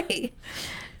it say?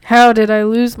 How did I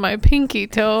lose my pinky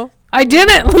toe? I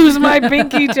didn't lose my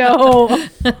pinky toe.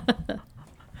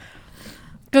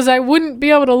 Because I wouldn't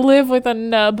be able to live with a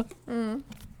nub.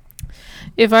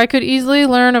 If I could easily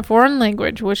learn a foreign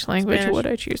language, which language Spanish. would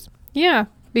I choose? Yeah,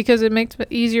 because it makes it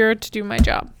easier to do my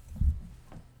job.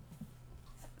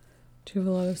 Do you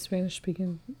have a lot of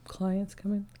Spanish-speaking clients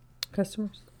coming?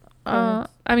 Customers? I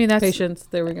mean, that's Patients.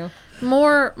 There we go.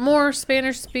 more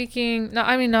Spanish speaking. No,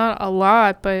 I mean, not a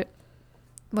lot, but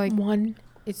like, One.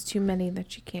 It's too many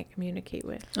that you can't communicate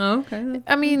with. Oh, okay.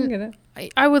 I mean, get it.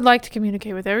 I would like to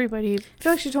communicate with everybody. I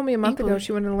feel like she told me a month ago Equally.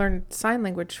 she wanted to learn sign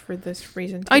language for this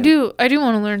reason. Too. I do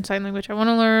want to learn sign language. I want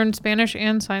to learn Spanish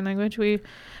and sign language. We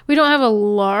don't have a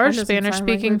large Understand Spanish sign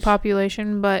speaking language.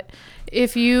 population, but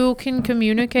if you can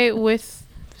communicate with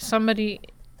somebody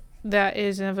that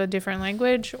is of a different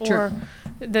language, or Sure.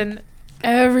 then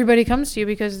everybody comes to you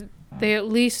because they at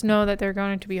least know that they're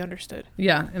going to be understood.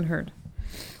 Yeah, and heard.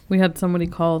 We had somebody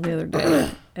call the other day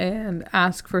and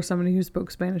ask for somebody who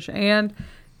spoke Spanish, and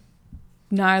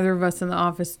neither of us in the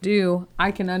office do.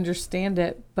 I can understand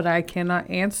it, but I cannot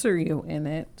answer you in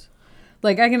it.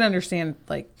 Like, I can understand,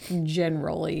 like,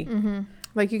 generally. Mm-hmm.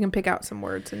 Like you can pick out some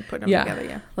words and put them Yeah. together.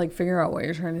 Yeah. Like, figure out what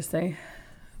you're trying to say.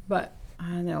 But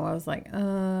I know, I was like,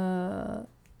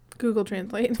 Google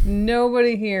Translate.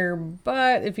 nobody here,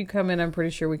 but if you come in, I'm pretty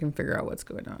sure we can figure out what's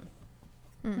going on.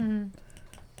 Mm-hmm.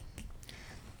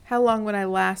 How long would I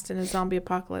last in a zombie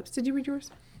apocalypse? Did you read yours?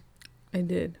 I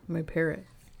did. My parrot.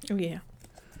 Oh yeah.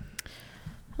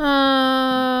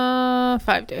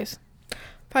 5 days.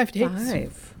 5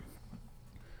 days.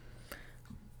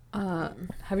 5.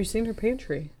 Have you seen her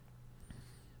pantry?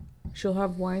 She'll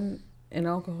have wine and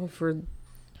alcohol for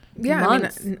Yeah.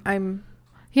 months. I mean, I'm.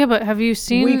 Yeah, but have you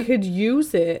seen? We could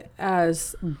use it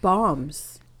as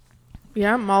bombs.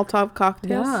 Yeah. Molotov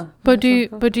cocktails. Yeah. But do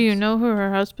you know who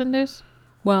her husband is?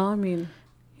 Well, I mean,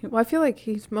 Well, I feel like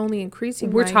he's only increasing.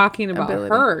 we're my talking about ability.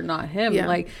 her, not him. Yeah.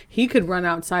 Like, he could run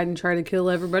outside and try to kill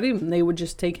everybody, and they would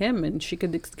just take him, and she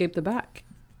could escape the back.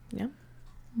 Yeah.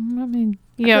 I mean,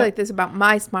 I yeah. feel like this is about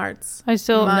my smarts, I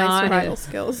still my not survival his.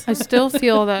 skills. I still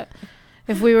feel that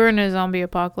if we were in a zombie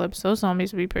apocalypse, those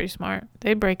zombies would be pretty smart.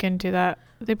 They break into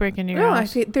your No, I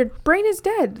house. feel their brain is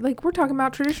dead. Like we're talking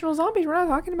about traditional zombies. We're not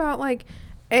talking about like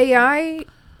AI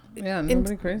Yeah,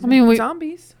 nobody crazy. I mean,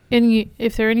 zombies.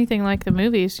 if they're anything like the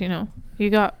movies, you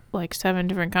got like 7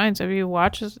 different kinds. Have you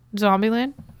watched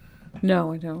Zombieland?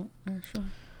 No, I don't, actually.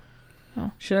 Oh.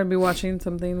 Should I be watching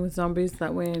something with zombies?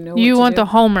 That way I know You what want to the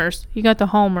homers. You got the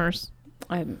homers.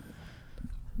 do?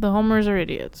 The homers are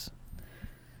idiots.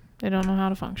 They don't know how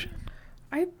to function.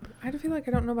 I feel like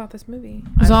I don't know about this movie.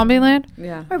 Zombieland?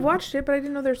 Yeah. I've watched it, but I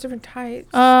didn't know there's different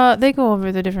types. They go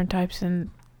over the different types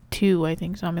in 2, I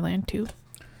think. Zombieland 2.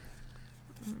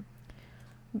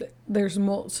 There's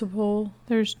multiple.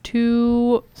 There's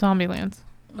 2 Zombielands.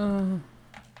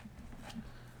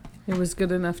 It was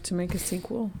good enough to make a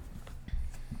sequel.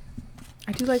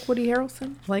 I do like Woody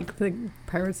Harrelson. Like the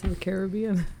Pirates of the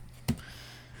Caribbean.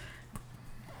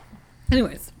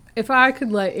 Anyways, if I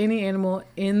could let any animal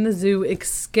in the zoo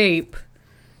escape,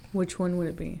 which one would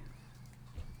it be?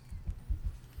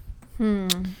 The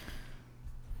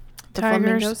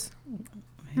Tigers.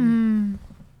 flamingos.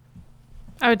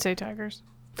 I would say tigers.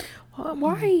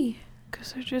 Why?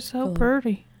 Because they're just so Well,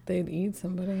 pretty. They'd eat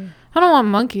somebody. I don't want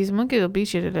monkeys. Monkeys will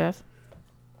beat you to death.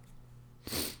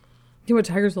 Yeah, but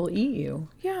tigers will eat you.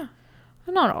 Yeah.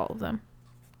 But not all of them.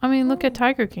 I mean, look at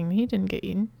Tiger King. He didn't get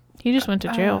eaten. He just went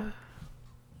to jail.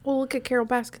 Well, look at Carol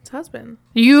Baskin's husband.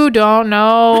 You don't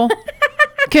know.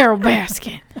 Carol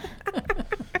Baskin.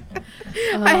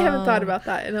 I haven't thought about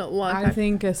that in a long I time.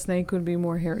 think a snake would be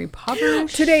more Harry Potter.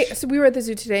 Today, so we were at the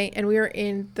zoo today, and we were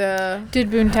in the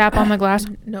Did Boone tap on the glass?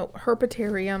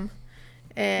 herpetarium,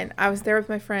 and I was there with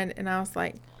my friend, and I was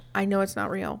like, I know it's not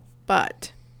real,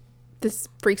 but this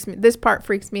part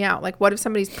freaks me out. Like, what if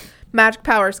somebody's magic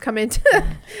powers come into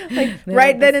like They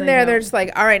right let then this and there, thing they're out. just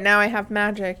like, all right, now I have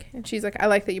magic. And she's like, I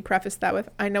like that you prefaced that with,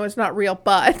 I know it's not real,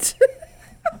 but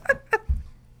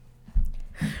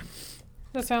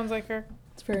That sounds like her.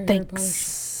 It's very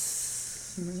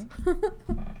thanks. Harry Potter.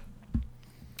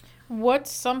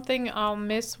 What's something I'll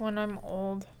miss when I'm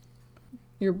old?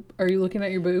 Are you looking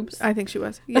at your boobs? I think she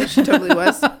was. Yeah, she totally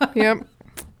was.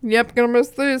 Yep, gonna miss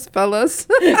these, fellas.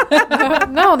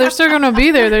 No, they're still gonna be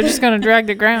there. They're just gonna drag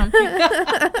the ground.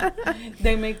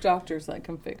 They make doctors that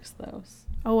can fix those.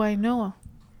 Oh, I know.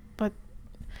 But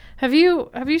have you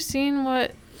seen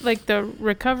what like the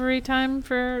recovery time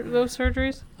for those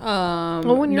surgeries?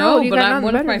 Well, when you're no, old, you but got nothing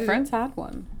one of better my to do. friends had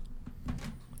one.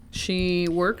 She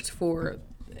worked for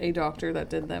a doctor that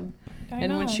did them,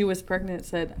 and when she was pregnant,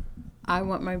 said, "I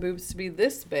want my boobs to be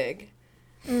this big."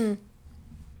 Mm.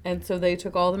 And so they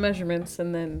took all the measurements,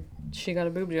 and then she got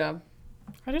a boob job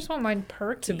I just want mine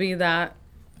perky. to be that.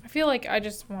 I feel like I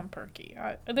just want perky.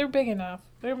 They're big enough.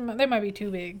 They might be too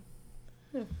big.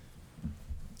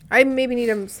 I maybe need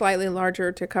them slightly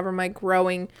larger to cover my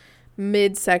growing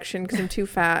midsection because I'm too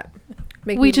fat.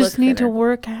 Make We me just look need to thinner.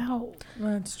 work out.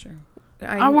 That's true,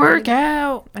 I work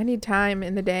out. I need time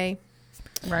in the day.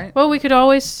 right? Well, we could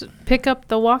always pick up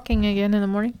the walking again in the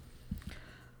morning.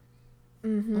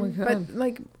 Mm-hmm. We could. But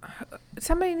like,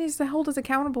 somebody needs to hold us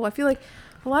accountable. I feel like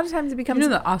a lot of times it becomes. You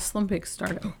know the Olympics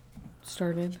started.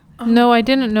 No, I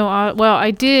didn't know. Well,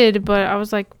 I did, but I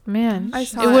was like, man, I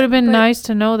saw it would have been but- nice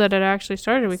to know that it actually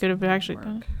started. We could have actually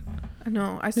done it.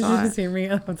 No, I Did saw you it. see me?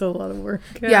 That's a lot of work.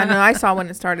 Yeah, no, I saw when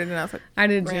it started, and I was like, I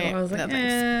did too. Right, I was like, no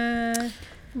thanks.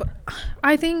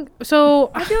 I think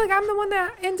so. I feel like I'm the one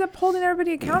that ends up holding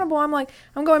everybody accountable. I'm like,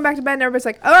 I'm going back to bed, and everybody's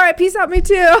like, all right, peace out, me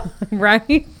too. right?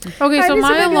 Okay, I so need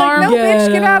my somebody to be alarm, like, no,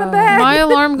 bitch, get out of bed. my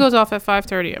alarm goes off at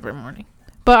 5:30 every morning,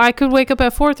 but I could wake up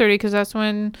at 4:30 because that's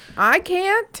when I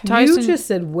can't. Tyson. You just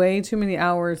said way too many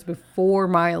hours before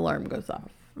my alarm goes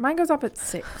off. Mine goes off at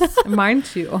 6. Mine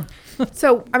too.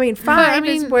 So, I mean, 5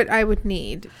 is mean- what I would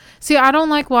need. See, I don't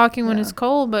like walking when Yeah. it's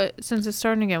cold, but since it's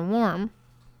starting to get warm.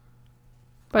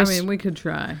 I mean, we could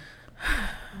try.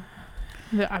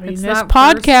 I mean, it's this that first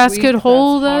podcast week could that's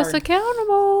hold us hard.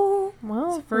 accountable. Well,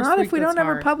 It's the first not if week we don't that's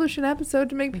ever hard. publish an episode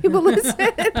to make people listen.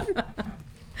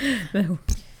 No.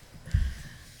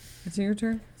 Is it your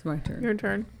turn? It's my turn. Your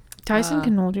turn. Tyson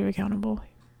can hold you accountable.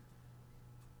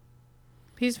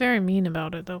 He's very mean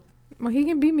about it, though. Well, he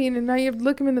can be mean, and now you have to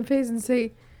look him in the face and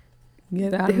say,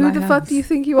 Get out of who my the fuck do you house.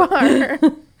 think you are?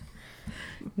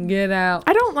 Get out.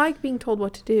 I don't like being told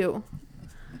what to do.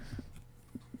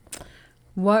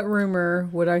 What rumor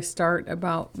would I start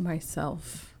about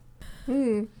myself?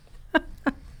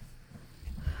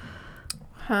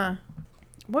 Huh.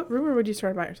 What rumor would you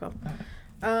start about yourself?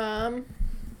 That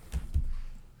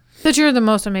you're the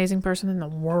most amazing person in the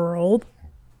world.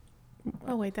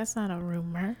 Oh, wait, that's not a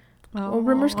rumor. Well,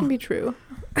 rumors can be true.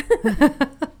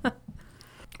 I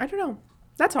don't know.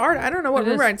 That's hard. I don't know what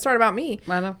It rumor is. I'd start about me.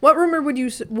 I know. What rumor would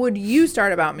you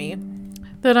start about me?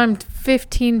 That I'm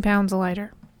 15 pounds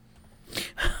lighter.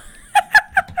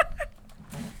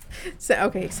 So,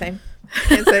 okay, same.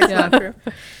 Can't say it's not true.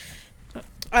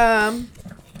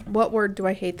 What word do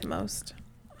I hate the most?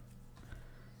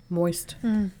 Moist.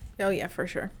 Oh yeah, for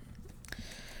sure.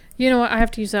 You know what? I have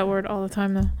to use that word all the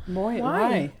time, though. Boy,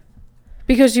 Why?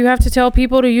 Because you have to tell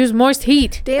people to use moist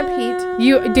heat. Damp heat.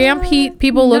 You damp heat,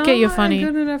 people look at you Not funny.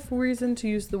 a good enough reason to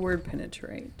use the word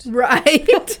penetrate. Right.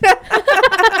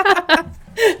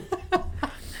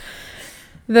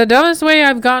 The dumbest way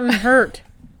I've gotten hurt.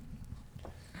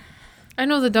 I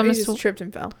know the You dumbest. just tripped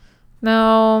and fell.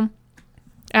 No,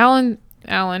 Alan.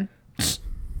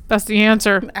 That's the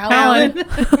answer. Alan.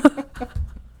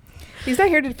 He's not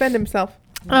here to defend himself.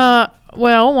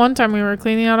 Well, one time we were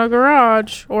cleaning out a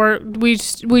garage, or we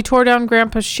tore down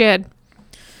Grandpa's shed,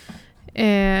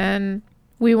 and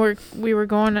we were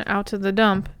going out to the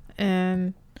dump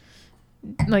and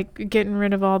like getting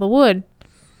rid of all the wood.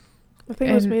 The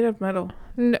thing was And- made of metal.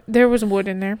 There was wood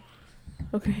in there.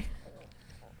 Okay.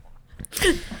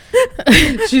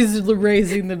 She's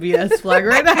raising the BS flag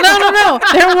right now. No.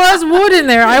 There was wood in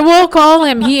there. I will call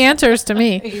him. He answers to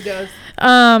me. He does.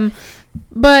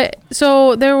 But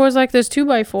so there was like this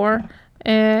 2x4,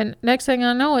 and next thing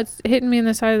I know, it's hitting me in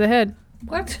the side of the head.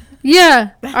 What?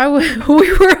 Yeah,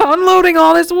 we were unloading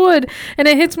all this wood, and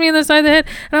it hits me in the side of the head,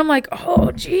 and I'm like,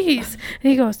 oh, jeez.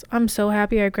 And he goes, I'm so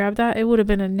happy I grabbed that. It would have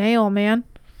been a nail, man.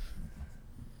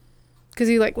 Because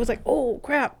he was like, oh,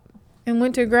 crap, and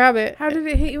went to grab it. How did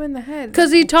it hit you in the head?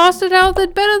 Because he tossed it out the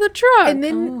bed of the truck. And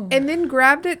then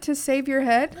grabbed it to save your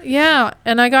head. Yeah,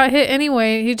 and I got hit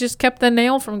anyway. He just kept the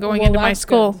nail from going into my that's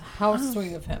skull. good. How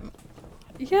sweet of him.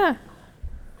 Yeah.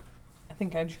 I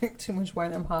think I drink too much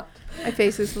wine. I'm hot. My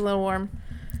face is a little warm,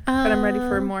 but I'm ready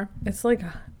for more. It's like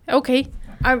Okay.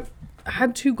 I've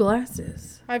had 2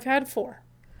 glasses. I've had 4.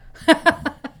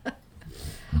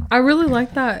 I really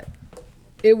like that.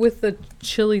 It with the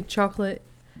chili chocolate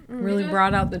really does.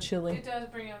 brought out the chili. does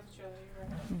bring out the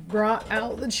chili. brought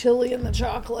out the chili and the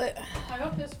chocolate. I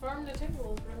hope this farm to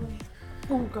table is really.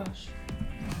 Oh gosh.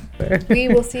 We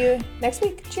will see you next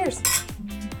week. Cheers.